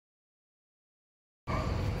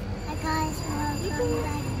Welcome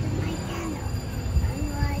back to my channel. I'm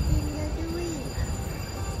watching the doing.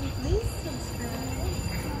 So please subscribe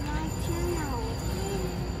to my channel.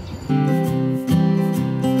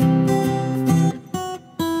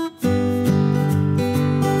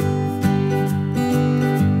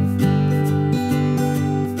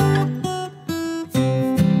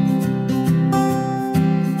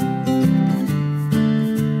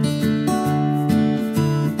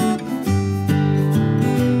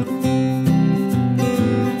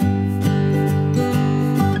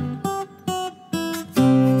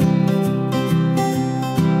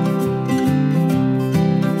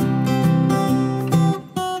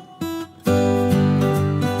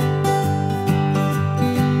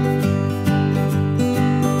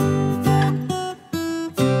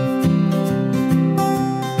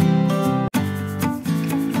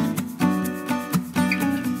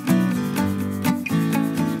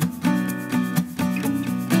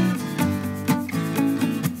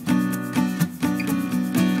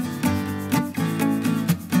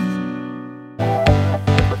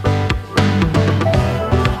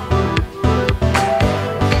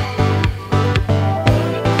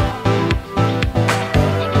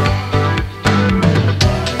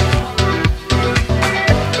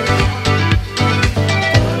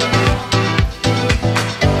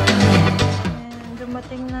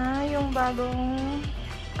 Bagong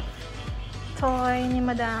toy ni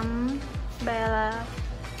Madam Bella.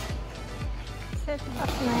 Set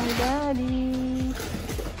up my daddy.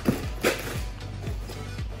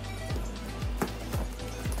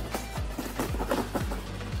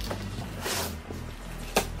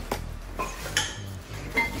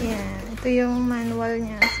 Yan, ito yung manual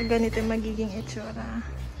niya. So ganito yung magiging itsura.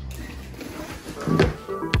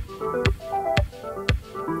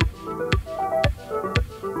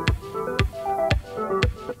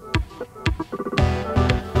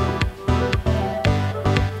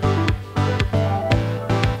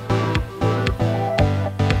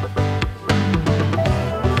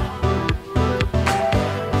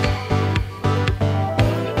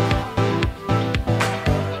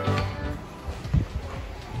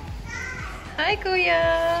 Hi,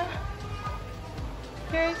 Kuya!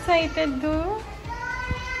 You're excited, too?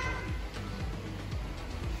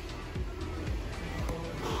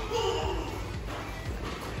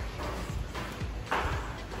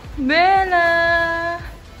 Bella!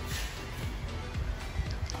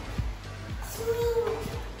 Swing.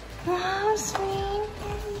 Wow, swing!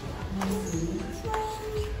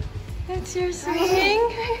 That's your swing?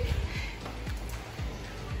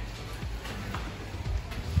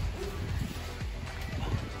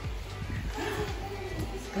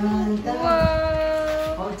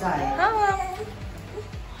 Wow! Hold tight. Hawak!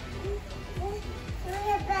 Look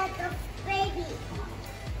at that, the baby.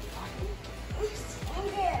 And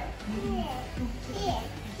there. Here.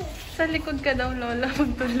 Sa likod ka daw, Lola.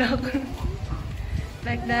 Magtulak.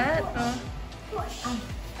 Like that? Oh.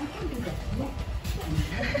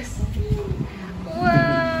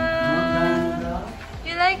 Wow!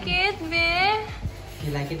 You like it, babe?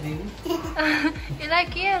 You like it, baby? You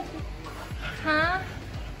like it? Huh?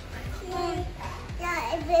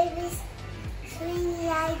 Yeah, baby's swing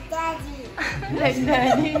like daddy. Like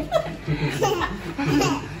daddy?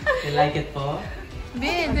 You like it po?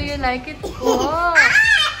 Babe, do you like it? Oh!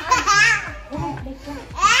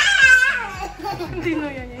 Hindi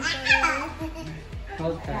mo yan yung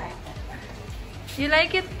Hold tight. You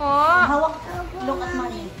like it po? Hawak. Look at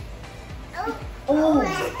mommy. Oh.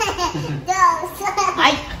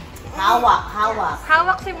 Ay! Hawak, hawak.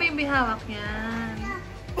 Hawak si baby, hawak yan.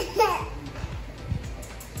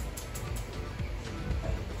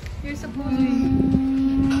 You're supposed to...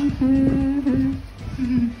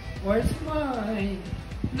 Where's mine?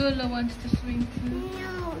 Lola wants to swing too.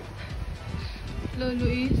 No. Lolo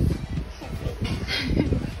is...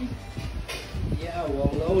 Yeah,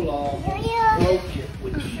 well, Lola broke it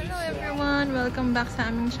with Hello everyone! Welcome back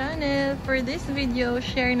sa aming channel. For this video,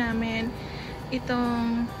 share namin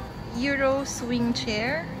itong Euro swing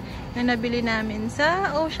chair na nabili namin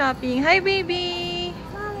sa Shopping. Hi baby!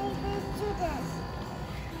 Mommy, let's do this.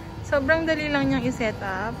 Sobrang dali lang niyang i-set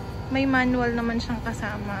up. May manual naman siyang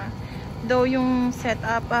kasama. Though yung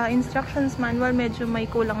setup, instructions manual, medyo may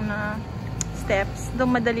kulang na steps. Though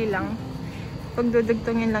madali lang.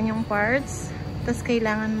 Pagdudugtungin lang yung parts. Tapos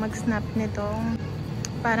kailangan mag-snap nitong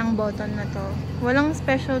parang button na to. Walang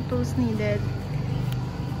special tools needed.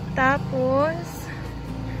 Tapos,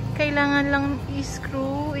 kailangan lang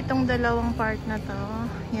i-screw itong dalawang part na to.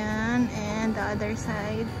 Yan. And the other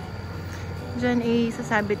side. Diyan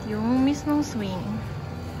sasabit yung mismong swing.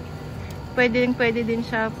 Pwede din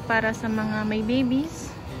siya para sa mga may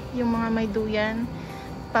babies yung mga may duyan,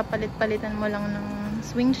 papalit-palitan mo lang ng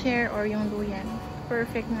swing chair or yung duyan.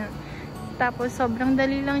 Perfect na. Tapos sobrang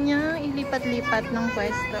dali lang niya ilipat-lipat ng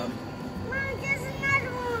pwesto. Mom, there's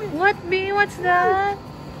another one. What, B? What's that?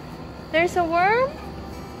 There's a worm?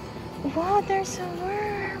 Wow, there's a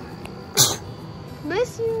worm.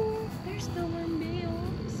 Bless you. There's the worm, B. Oh,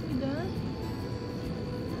 see that?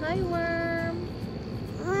 Hi, worm.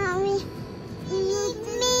 Mommy,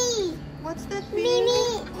 me. What's that, B?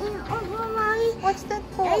 Mimi. Oh, Mommy. What's that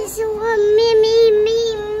for? There's one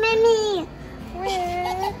Mimi.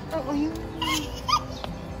 Where? Oh, you.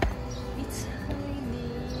 It's Heidi.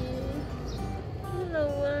 Hello,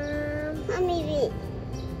 worm. Mommy.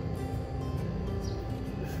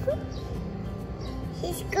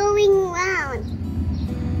 He's going round.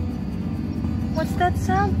 What's that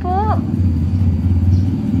sound po?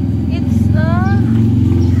 It's Ah!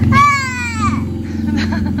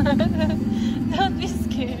 Don't be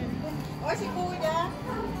scared. O, si Kuya.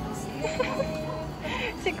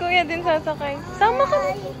 Si Kuya din sasakay. Sama ka.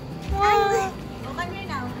 Wow. O, come here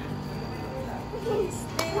now.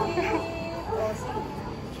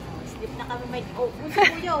 Sleep na kami. May, oh, si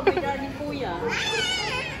Kuya. Oh, may darling Kuya.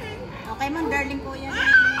 Okay man, darling Kuya.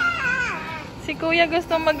 Si Kuya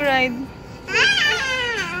gusto mag-ride.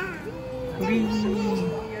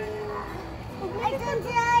 I don't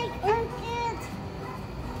like it.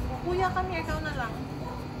 Kuya, come here. Ikaw na lang.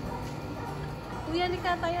 Kuya,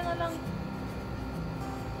 lika. Tayo na lang.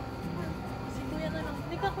 Si Kuya na lang.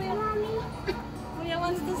 Lika, Kuya. Mommy. Kuya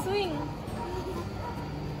wants to swing.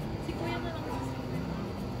 Si Kuya na lang.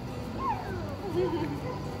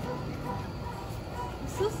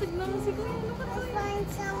 Susig naman si Kuya. Look at I'll Kuya. find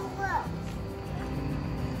some books.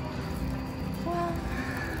 Wow.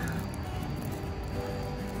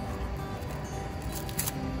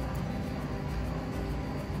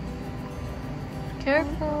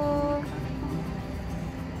 Careful.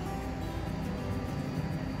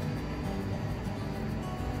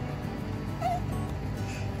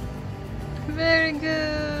 Very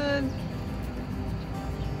good.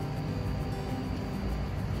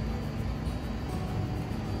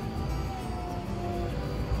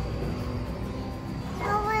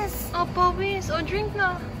 Oh, pawis. Oh, drink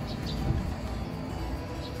na.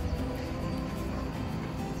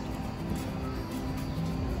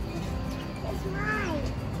 It's mine.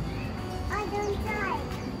 I don't like.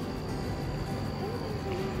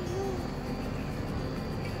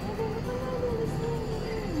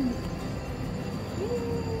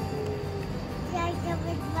 I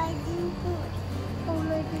covered my food. Oh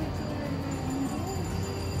my God.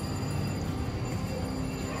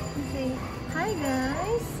 Say, hi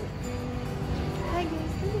guys. Hi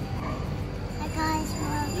guys. Hi guys,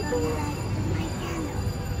 welcome back to my channel.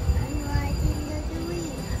 I'm watching the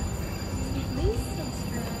doing. Please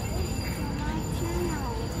subscribe. To my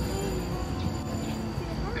channel.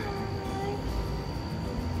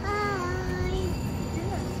 Hi. You're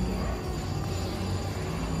not scared.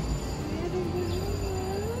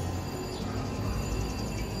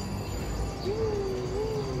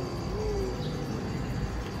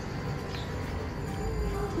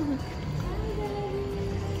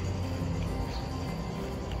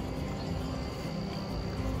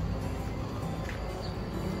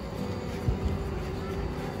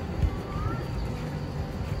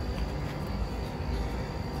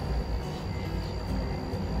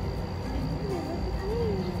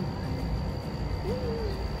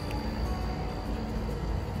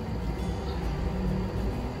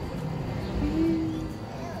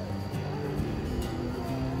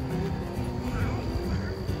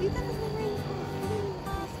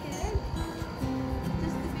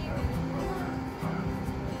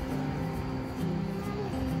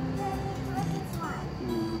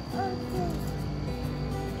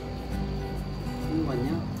 Ano ba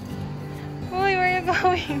niya? Uy, where are you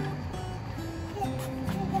going?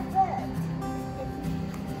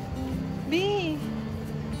 B,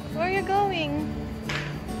 where are you going?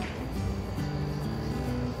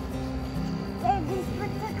 Just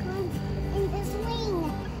put the coins in the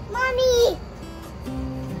swing. Mommy!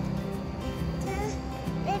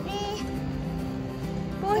 Baby.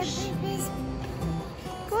 Push,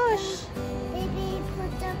 push. Baby,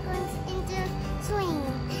 put the coins in the swing.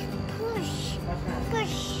 Push.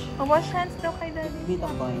 Push. Oh, wash hands daw kay Daddy. Dito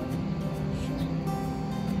ko yun.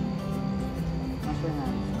 Wash your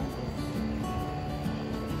hands.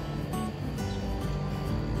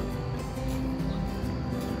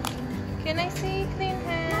 Can I see clean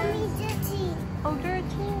hands? Mommy, dirty. Oh,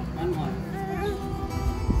 dirty. Ano nga?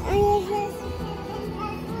 I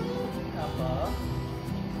Apa?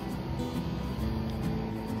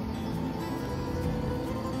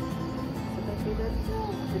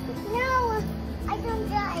 No, I don't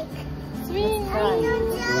like. Swing. I don't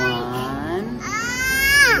like. One,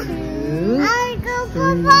 Ah! two, I go,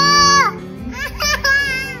 Papa.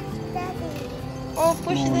 Daddy. Oh,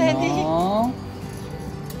 push daddy. no.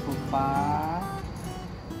 Pupa.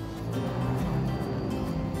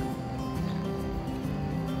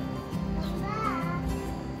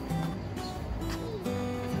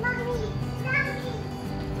 Mommy, Mommy.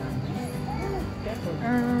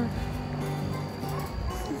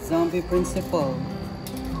 Zombie principal.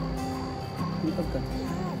 Dito ka.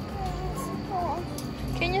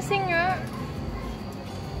 Can you sing nga?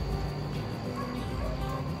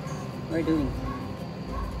 We're doing.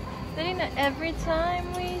 Dali na, every time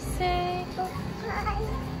we say... Hi,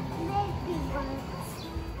 baby birds.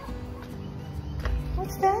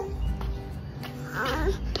 What's that?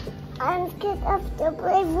 I'm scared of the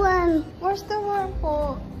brave worm. Where's the worm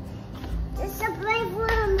po? There's a brave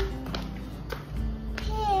worm.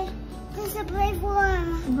 Here, there's a brave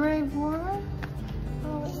worm. Brave worm?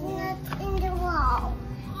 It's not in the wall.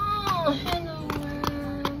 Oh, hello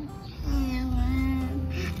worm. Hello, worm.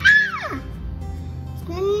 Ah! It's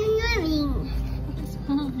not moving. It's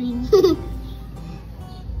moving.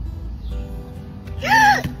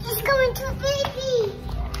 He's going to the baby.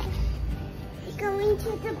 He's going to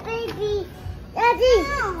the baby. Daddy.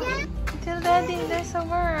 Tell daddy, there's a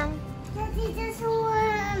worm. Daddy, there's a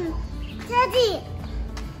worm. Daddy,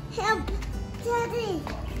 help. Daddy.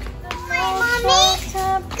 My mommy.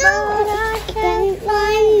 Go. Can't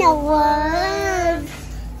find the worm.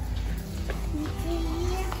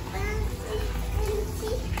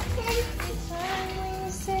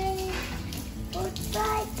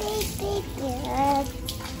 Goodbye, baby bird.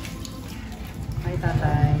 Hi,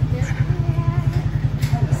 tatay.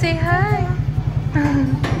 Say hi.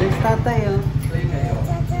 There's tatay, oh.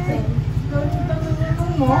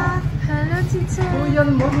 Hello, teacher.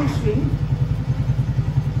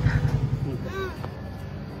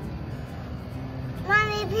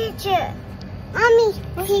 Mommy, picture. Mommy,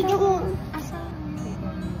 picture.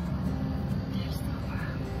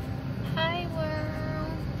 Hi,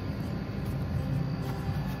 worm.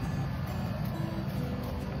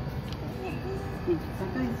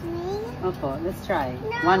 Tatay. Me? Opo, let's try.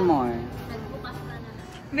 One more.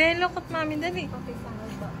 Be, look at mommy, dali.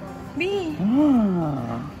 B.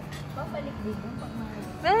 Ah.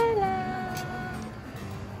 Bella.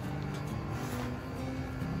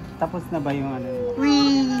 Tapos na ba yung ano?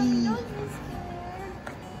 Wee.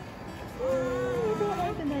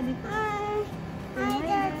 Hi,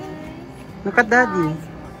 Daddy. Look at daddy.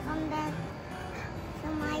 Come back to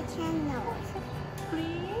my channel.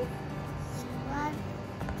 Please. What?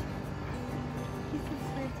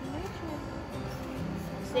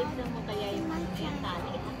 Save na mo kaya yung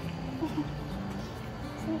tali.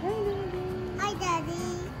 Say hi, daddy. Hi, Daddy.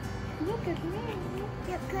 Look at me.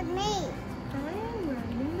 Look at me. I'm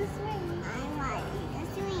riding the swing. I'm riding the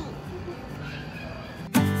swing.